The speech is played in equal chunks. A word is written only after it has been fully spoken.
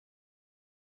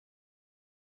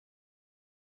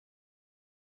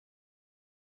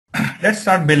let's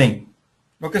start billing.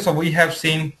 Okay, so we have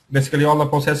seen basically all the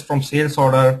process from sales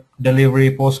order,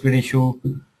 delivery, post-bid issue,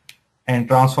 and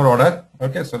transfer order.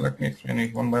 Okay, so let me explain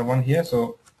it one by one here.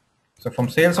 So from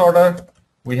sales order,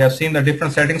 we have seen the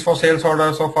different settings for sales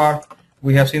order so far.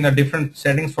 We have seen the different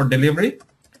settings for delivery.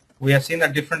 We have seen the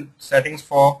different settings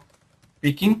for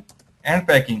picking and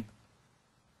packing.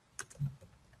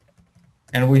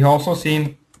 And we have also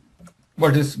seen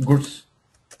what is goods,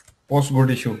 post-good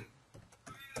issue.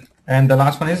 And the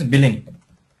last one is billing.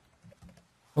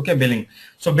 Okay, billing.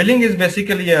 So billing is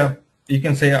basically you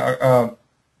can say a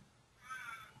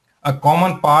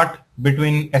common part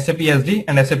between SAP SD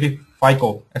and SAP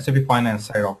FICO, SAP Finance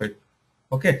side of it.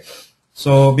 Okay,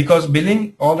 so because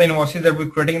billing, all the invoices that we're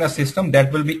creating in the system,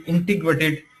 that will be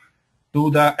integrated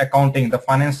to the accounting, the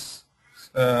finance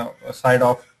side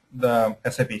of the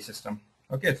SAP system.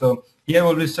 Okay, so here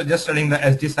we'll be just studying the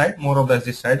SD side, more of the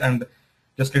SD side, and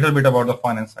just a little bit about the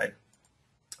finance side.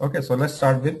 Okay, so let's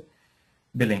start with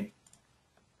billing.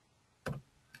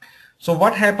 So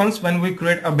what happens when we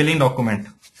create a billing document?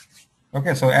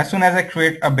 Okay, so as soon as I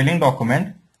create a billing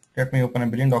document, let me open a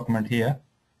billing document here.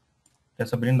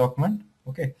 That's a billing document.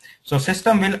 Okay, so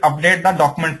system will update the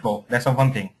document flow. That's the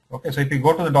one thing. Okay, so if you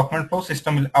go to the document flow,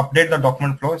 system will update the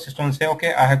document flow. System will say,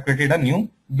 okay, I have created a new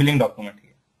billing document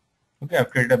here. Okay, I've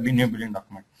created a new billing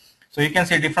document. So you can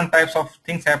see different types of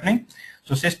things happening.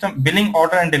 So system billing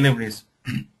order and deliveries.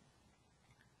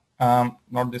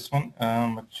 Not this one.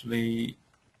 Actually.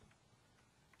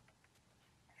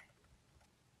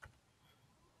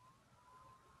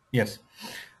 Yes.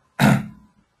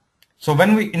 So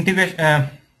when we integrate,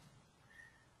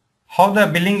 how the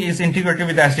billing is integrated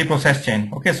with the SD process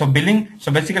chain. Okay, so billing.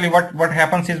 So basically, what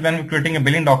happens is when we're creating a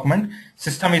billing document,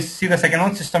 system is, see the second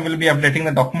one, system will be updating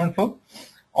the document flow.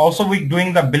 Also, we're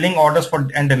doing the billing orders for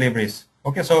and deliveries.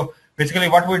 Okay, so basically,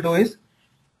 what we do is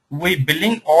we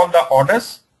billing all the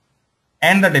orders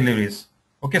and the deliveries.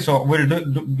 Okay, so we'll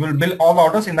bill all the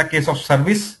orders in the case of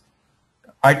service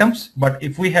items, but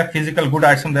if we have physical good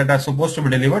items that are supposed to be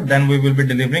delivered, then we will be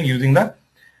delivering using the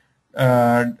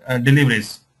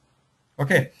deliveries.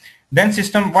 Okay, then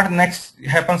system, what next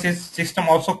happens is system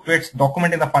also creates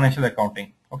document in the financial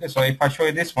accounting. Okay, so if I show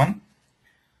you this one,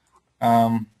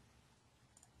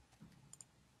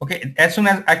 okay, as soon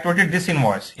as I created this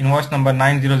invoice number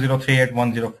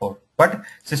 900381104, but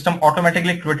system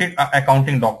automatically created an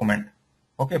accounting document.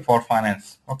 Okay, for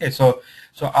finance. Okay, so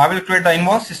I will create the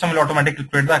invoice, system will automatically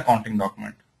create the accounting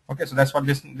document. Okay, so that's what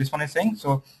this one is saying.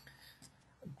 So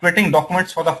creating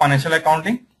documents for the financial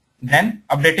accounting, then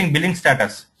updating billing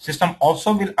status. System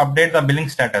also will update the billing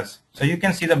status. So you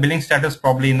can see the billing status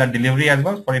probably in the delivery as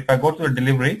well. For if I go to the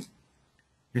delivery,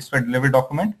 this way delivery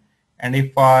document, and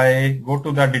if I go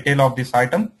to the detail of this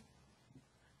item,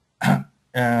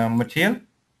 material,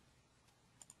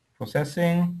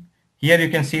 processing, here you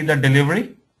can see the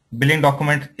delivery billing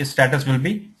document status will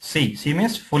be C. C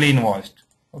means fully invoiced.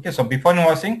 Okay, so before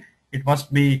invoicing, it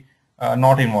must be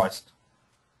not invoiced.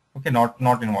 Okay,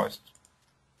 not invoiced.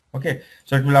 Okay,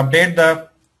 so it will update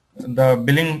the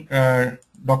billing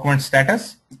document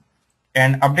status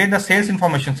and update the sales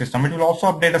information system. It will also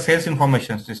update the sales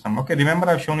information system. Okay, remember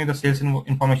I've shown you the sales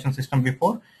information system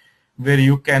before, where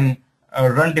you can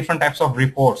run different types of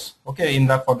reports. Okay,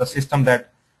 for the system,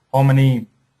 that how many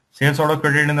sales order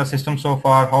created in the system so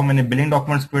far, how many billing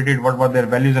documents created, what were their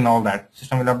values and all that.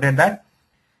 System will update that.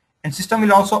 And system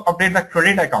will also update the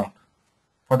credit account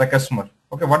for the customer.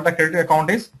 Okay, what the credit account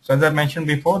is. So as I mentioned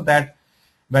before, that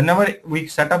whenever we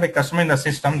set up a customer in the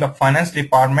system, the finance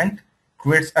department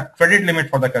creates a credit limit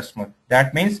for the customer.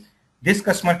 That means this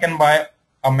customer can buy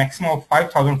a maximum of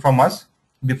 5,000 from us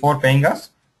before paying us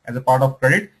as a part of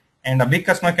credit, and a big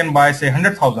customer can buy say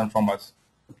 100,000 from us.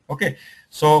 Okay,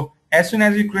 so as soon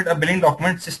as you create a billing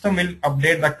document, system will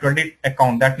update the credit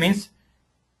account. That means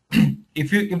if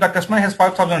the customer has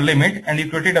 5,000 limit and you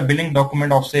created a billing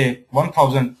document of say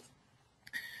 1,000,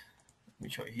 let me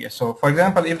show you here. So for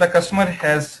example, if the customer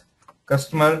has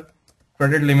customer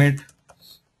credit limit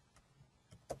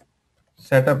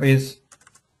setup is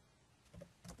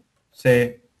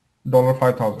say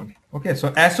 $5,000. Okay,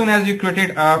 so as soon as you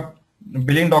created a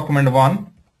billing document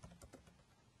 1,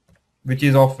 which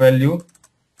is of value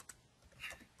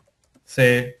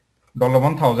say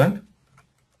 $1,000.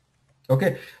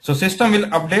 Okay, so system will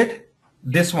update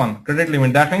this one credit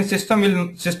limit. That means system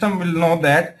will know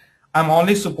that I'm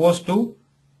only supposed to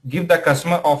give the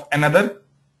customer of another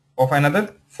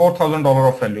 $4,000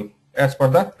 of value as per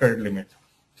the credit limit.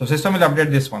 So system will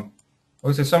update this one.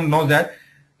 Okay, system knows that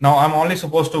now I'm only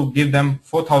supposed to give them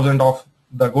 4,000 of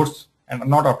the goods and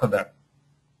not after that.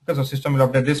 Okay, so system will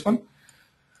update this one.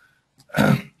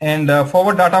 And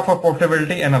forward data for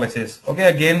profitability analysis. Okay,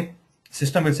 again,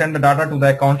 system will send the data to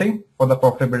the accounting for the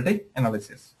profitability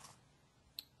analysis.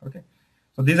 Okay,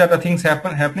 so these are the things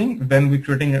happening when we're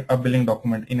creating a billing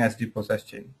document in SD process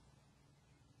chain.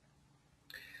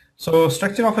 So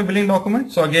structure of a billing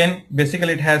document. So again,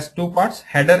 basically it has two parts,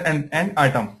 header and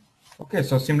item. Okay,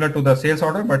 so similar to the sales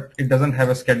order, but it doesn't have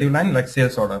a schedule line like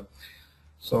sales order.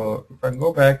 So if I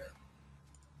go back,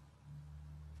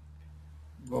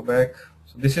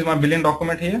 so this is my billing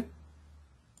document here.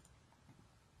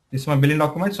 This is my billing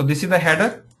document. So this is the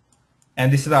header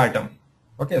and this is the item.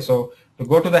 Okay, so to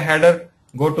go to the header,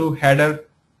 go to header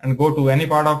and go to any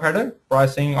part of header,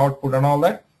 pricing, output and all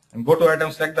that, and go to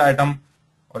item, select the item,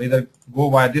 or either go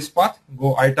via this path,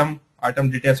 go item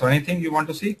details or anything you want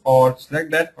to see, or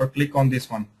select that or click on this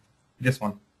one,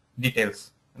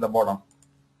 details in the bottom.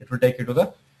 It will take you to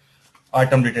the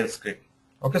item details screen.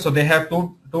 Okay, so they have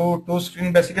two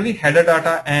screen basically, header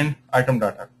data and item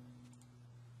data.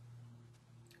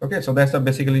 Okay, so that's the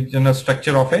basically general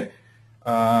structure of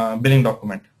a billing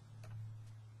document.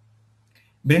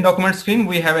 Billing document screen,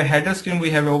 we have a header screen,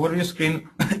 we have an overview screen,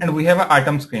 and we have an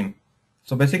item screen.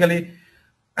 So basically,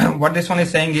 what this one is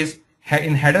saying is,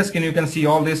 in header screen you can see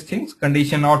all these things,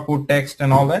 condition, output, text,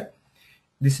 and all that.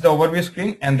 This is the overview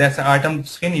screen, and that's the item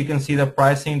screen. You can see the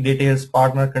pricing, details,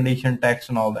 partner, condition, text,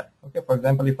 and all that. Okay, for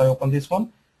example, if I open this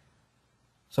one,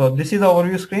 so this is the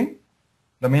overview screen.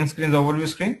 The main screen is the overview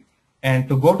screen, and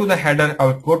to go to the header, I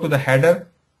would go to the header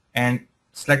and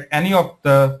select any of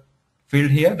the field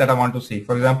here that I want to see.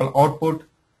 For example, output,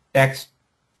 text,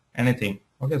 anything.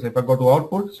 Okay, so if I go to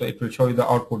output, so it will show you the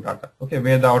output data. Okay,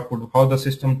 where the output, how the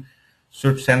system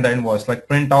should send the invoice, like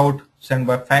print out, send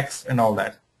by fax, and all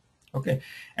that. Okay,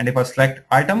 and if I select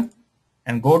item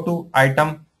and go to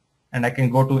item, and I can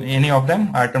go to any of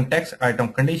them, item text,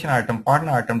 item condition, item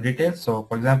partner, item details. So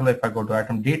for example, if I go to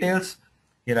item details,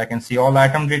 here I can see all the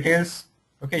item details.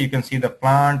 Okay, you can see the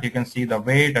plant, you can see the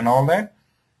weight and all that.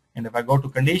 And if I go to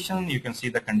condition, you can see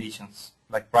the conditions,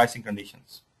 like pricing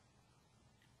conditions.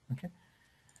 Okay,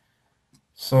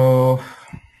 so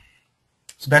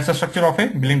that's the structure of a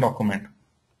billing document.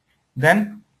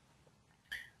 Then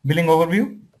billing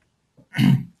overview.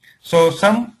 So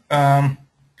some here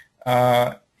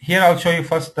I'll show you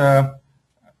first.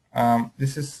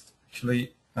 This is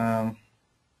actually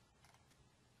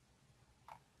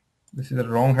this is the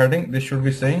wrong heading. This should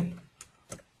be saying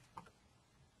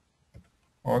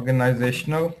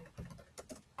organizational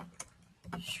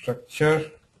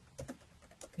structure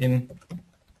in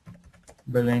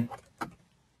billing.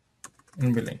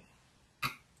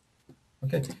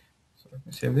 Okay, so let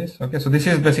me save this. Okay, so this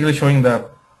is basically showing the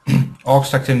org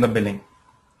structure in the billing.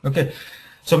 Okay,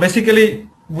 so basically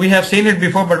we have seen it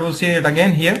before, but we'll see it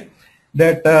again here,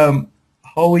 that the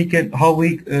org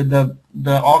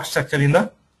structure in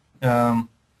the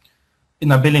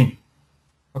billing.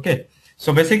 Okay,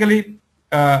 so basically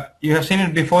you have seen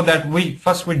it before that we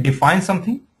first define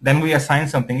something, then we assign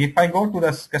something. If I go to the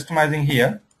customizing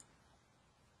here,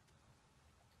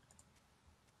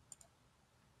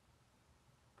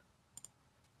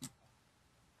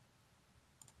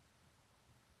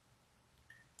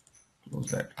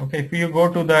 close that. Okay, if you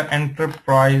go to the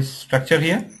enterprise structure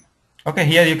here, okay,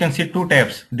 here you can see two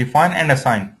tabs, define and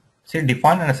assign. See,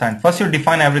 define and assign. First you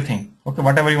define everything, okay,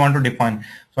 whatever you want to define.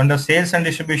 So under sales and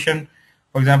distribution,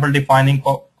 for example, defining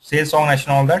sales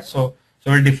organization, all that. So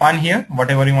we'll define here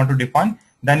whatever you want to define.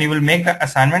 Then you will make the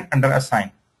assignment under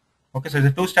assign. Okay, so it's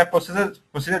a two-step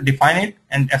procedure, define it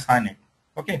and assign it.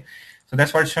 Okay, so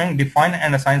that's what it's showing, define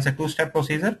and assign is a two-step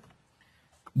procedure.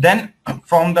 Then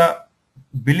from the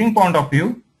billing point of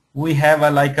view, we have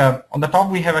on the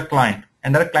top we have a client.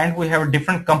 Under client we have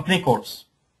different company codes.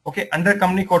 Okay, under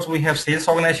company codes we have sales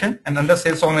organization, and under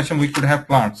sales organization we could have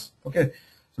plants. Okay,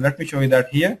 so let me show you that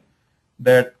here.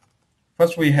 That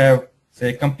first we have,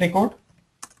 say, company code.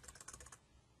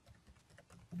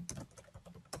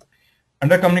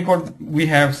 Under company code we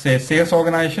have, say, sales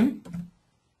organization.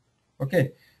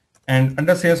 Okay, and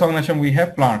under sales organization we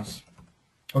have plants.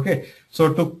 Okay,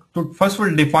 so to first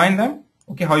we'll define them.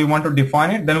 Okay, how you want to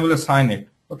define it, then we'll assign it.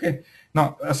 Okay,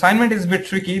 now assignment is a bit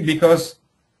tricky because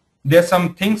there's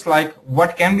some things like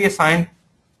what can be assigned,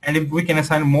 and if we can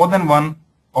assign more than one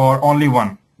or only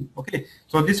one. Okay,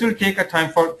 so this will take a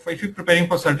time for if you're preparing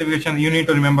for certification, you need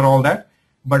to remember all that.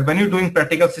 But when you're doing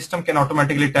practical, system can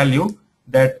automatically tell you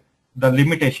that the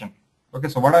limitation. Okay,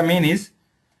 so what I mean is,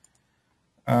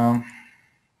 let me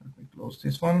close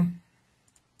this one.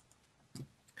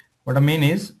 What I mean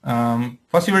is,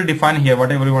 first you will define here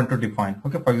whatever you want to define.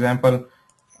 Okay, for example,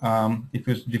 if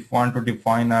you want to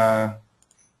define